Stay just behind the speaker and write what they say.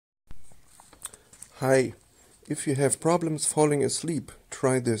Hi, if you have problems falling asleep,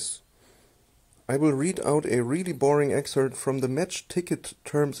 try this. I will read out a really boring excerpt from the match ticket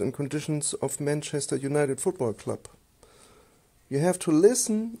terms and conditions of Manchester United Football Club. You have to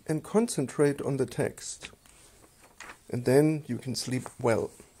listen and concentrate on the text, and then you can sleep well.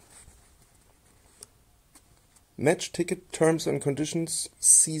 Match ticket terms and conditions,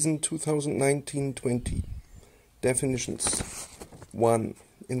 season 2019-20. Definitions. 1.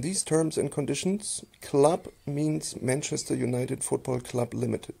 In these terms and conditions, club means Manchester United Football Club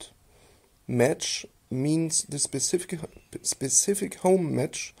Limited. Match means the specific home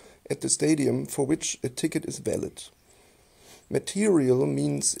match at the stadium for which a ticket is valid. Material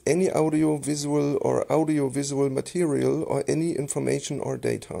means any audio-visual or audio-visual material or any information or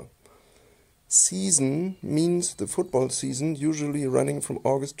data. Season means the football season, usually running from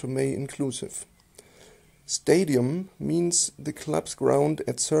August to May inclusive. Stadium means the club's ground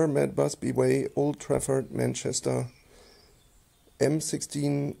at Sir Matt Busby Way, Old Trafford, Manchester,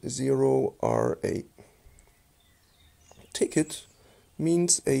 M160RA. Ticket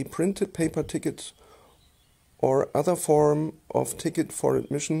means a printed paper ticket or other form of ticket for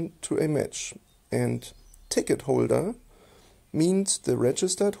admission to a match, and ticket holder means the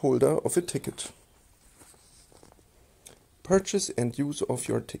registered holder of a ticket. Purchase and use of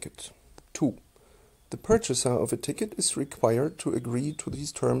your ticket. 2. The purchaser of a ticket is required to agree to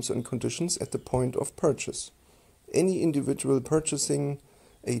these terms and conditions at the point of purchase. Any individual purchasing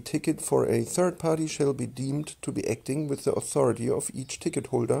a ticket for a third party shall be deemed to be acting with the authority of each ticket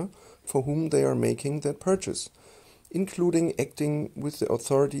holder for whom they are making that purchase, including acting with the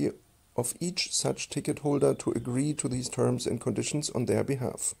authority of each such ticket holder to agree to these terms and conditions on their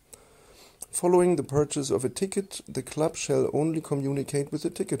behalf. Following the purchase of a ticket, the club shall only communicate with the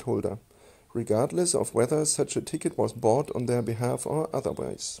ticket holder, regardless of whether such a ticket was bought on their behalf or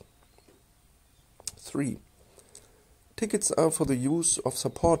otherwise. 3. Tickets are for the use of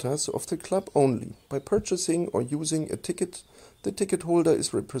supporters of the club only. By purchasing or using a ticket, the ticket holder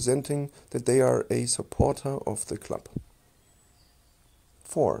is representing that they are a supporter of the club.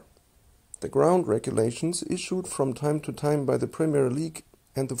 4. The ground regulations issued from time to time by the Premier League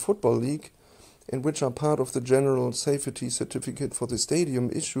and the Football League, and which are part of the General Safety Certificate for the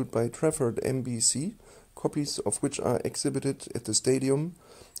stadium issued by Trafford MBC, copies of which are exhibited at the stadium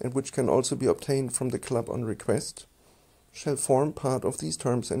and which can also be obtained from the club on request, shall form part of these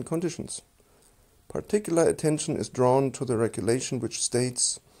terms and conditions. Particular attention is drawn to the regulation which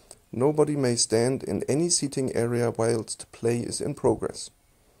states, "Nobody may stand in any seating area whilst play is in progress."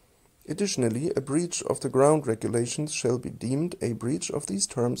 Additionally, a breach of the ground regulations shall be deemed a breach of these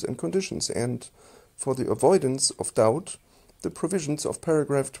terms and conditions, and, for the avoidance of doubt, the provisions of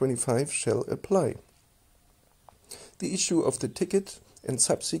paragraph 25 shall apply. The issue of the ticket and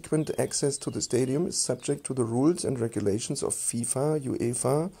subsequent access to the stadium is subject to the rules and regulations of FIFA,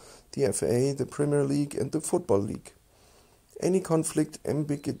 UEFA, the FA, the Premier League and the Football League. Any conflict,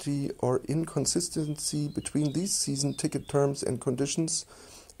 ambiguity or inconsistency between these season ticket terms and conditions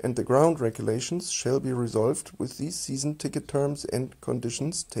and the ground regulations shall be resolved with these season ticket terms and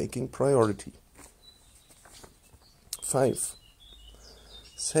conditions taking priority. 5.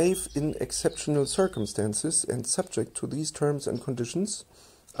 Save in exceptional circumstances and subject to these terms and conditions,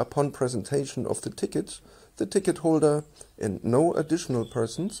 upon presentation of the ticket holder and no additional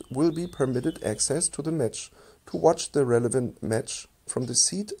persons will be permitted access to the match to watch the relevant match from the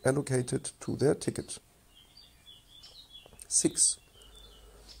seat allocated to their ticket. 6.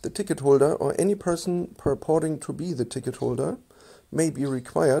 The ticket holder or any person purporting to be the ticket holder may be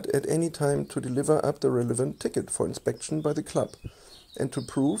required at any time to deliver up the relevant ticket for inspection by the club and to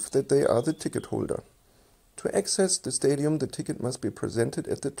prove that they are the ticket holder. To access the stadium, the ticket must be presented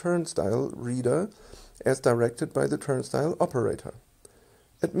at the turnstile reader as directed by the turnstile operator.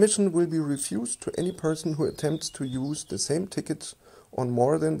 Admission will be refused to any person who attempts to use the same ticket on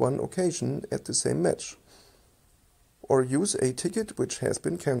more than one occasion at the same match, or use a ticket which has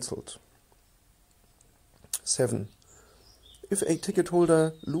been cancelled. 7. If a ticket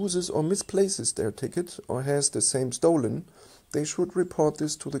holder loses or misplaces their ticket or has the same stolen, they should report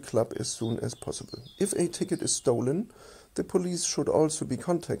this to the club as soon as possible. If a ticket is stolen, the police should also be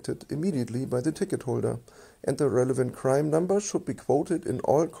contacted immediately by the ticket holder, and the relevant crime number should be quoted in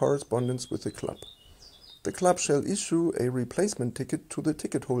all correspondence with the club. The club shall issue a replacement ticket to the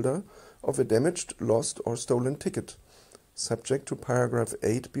ticket holder of a damaged, lost or stolen ticket, subject to paragraph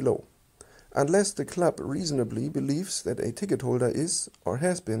 8 below, unless the club reasonably believes that a ticket holder is, or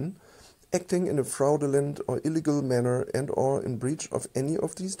has been, acting in a fraudulent or illegal manner and or in breach of any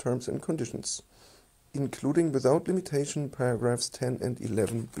of these terms and conditions, including without limitation paragraphs 10 and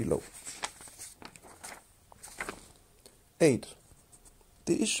 11 below. 8.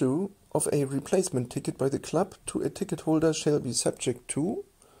 The issue of a replacement ticket by the club to a ticket holder shall be subject to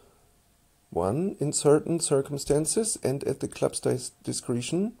 1. In certain circumstances and at the club's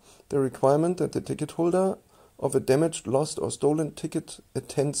discretion, the requirement that the ticket holder of a damaged, lost or stolen ticket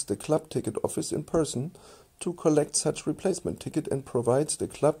attends the club ticket office in person to collect such replacement ticket and provides the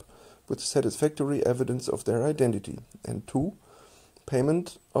club with satisfactory evidence of their identity. And 2.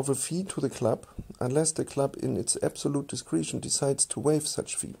 Payment of a fee to the club, unless the club in its absolute discretion decides to waive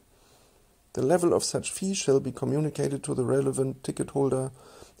such fee. The level of such fee shall be communicated to the relevant ticket holder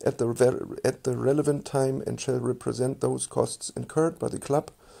at the relevant time and shall represent those costs incurred by the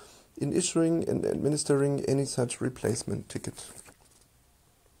club in issuing and administering any such replacement ticket.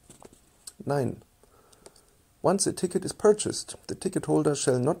 9. Once a ticket is purchased, the ticket holder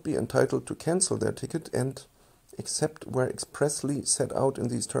shall not be entitled to cancel their ticket and, except where expressly set out in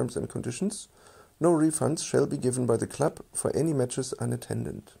these terms and conditions, no refunds shall be given by the club for any matches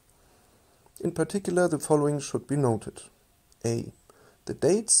unattended. In particular, the following should be noted. A. The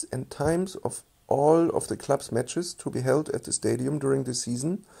dates and times of all of the club's matches to be held at the stadium during the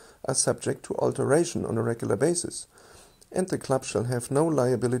season are subject to alteration on a regular basis, and the club shall have no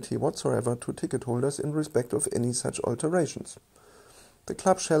liability whatsoever to ticket holders in respect of any such alterations. The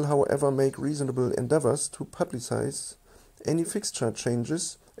club shall, however, make reasonable endeavors to publicize any fixture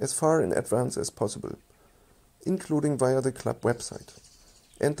changes as far in advance as possible, including via the club website.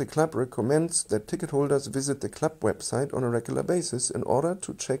 And the club recommends that ticket holders visit the club website on a regular basis in order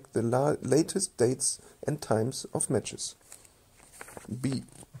to check the latest dates and times of matches. B.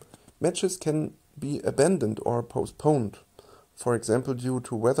 Matches can be abandoned or postponed, for example due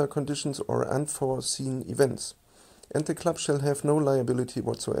to weather conditions or unforeseen events, and the club shall have no liability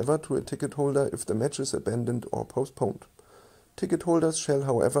whatsoever to a ticket holder if the match is abandoned or postponed. Ticket holders shall,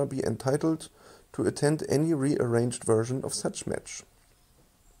 however, be entitled to attend any rearranged version of such match.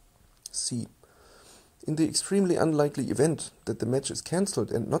 C. In the extremely unlikely event that the match is cancelled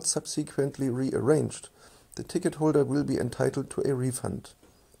and not subsequently rearranged, the ticket holder will be entitled to a refund,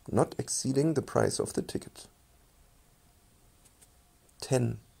 not exceeding the price of the ticket.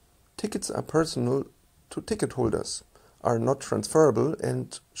 10. Tickets are personal to ticket holders, are not transferable,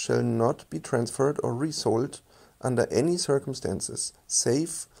 and shall not be transferred or resold under any circumstances,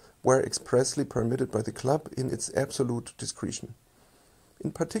 save where expressly permitted by the club in its absolute discretion.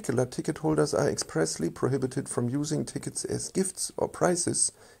 In particular, ticket holders are expressly prohibited from using tickets as gifts or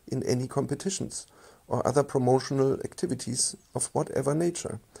prizes in any competitions or other promotional activities of whatever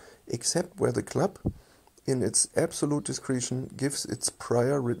nature, except where the club, in its absolute discretion, gives its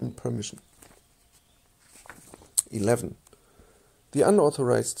prior written permission. 11. The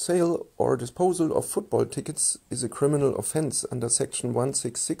unauthorized sale or disposal of football tickets is a criminal offense under Section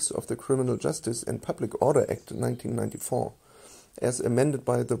 166 of the Criminal Justice and Public Order Act 1994. As amended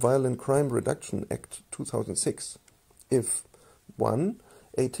by the Violent Crime Reduction Act 2006, if 1.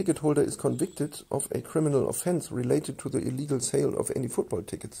 A ticket holder is convicted of a criminal offense related to the illegal sale of any football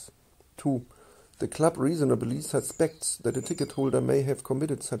tickets. 2. The club reasonably suspects that a ticket holder may have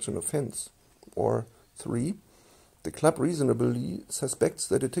committed such an offense. Or 3. The club reasonably suspects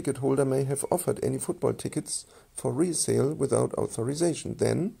that a ticket holder may have offered any football tickets for resale without authorization.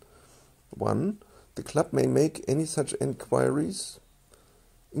 Then 1. The club may make any such enquiries,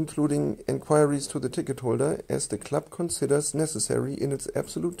 including enquiries to the ticket holder, as the club considers necessary in its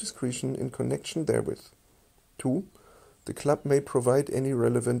absolute discretion in connection therewith. 2. The club may provide any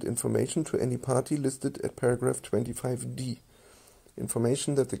relevant information to any party listed at paragraph 25d.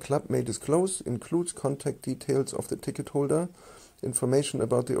 Information that the club may disclose includes contact details of the ticket holder, information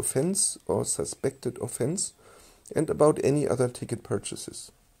about the offense or suspected offense, and about any other ticket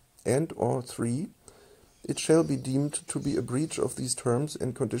purchases. And or 3. It shall be deemed to be a breach of these terms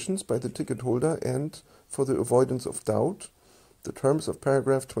and conditions by the ticket holder, and, for the avoidance of doubt, the terms of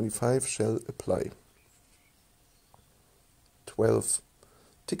paragraph 25 shall apply. 12.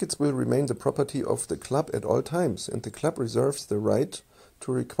 Tickets will remain the property of the club at all times, and the club reserves the right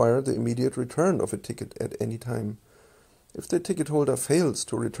to require the immediate return of a ticket at any time. If the ticket holder fails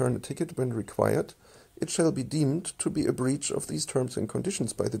to return a ticket when required, it shall be deemed to be a breach of these terms and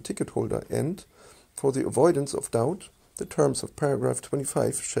conditions by the ticket holder, and, for the avoidance of doubt, the terms of paragraph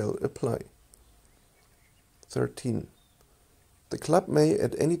 25 shall apply. 13. The club may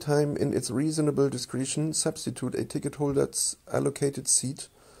at any time in its reasonable discretion substitute a ticket holder's allocated seat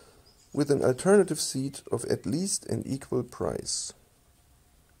with an alternative seat of at least an equal price.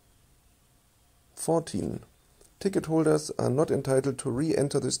 14. Ticket holders are not entitled to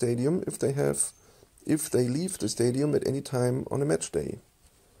re-enter the stadium if they leave the stadium at any time on a match day.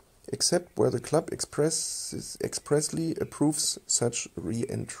 except where the club expressly approves such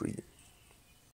re-entry.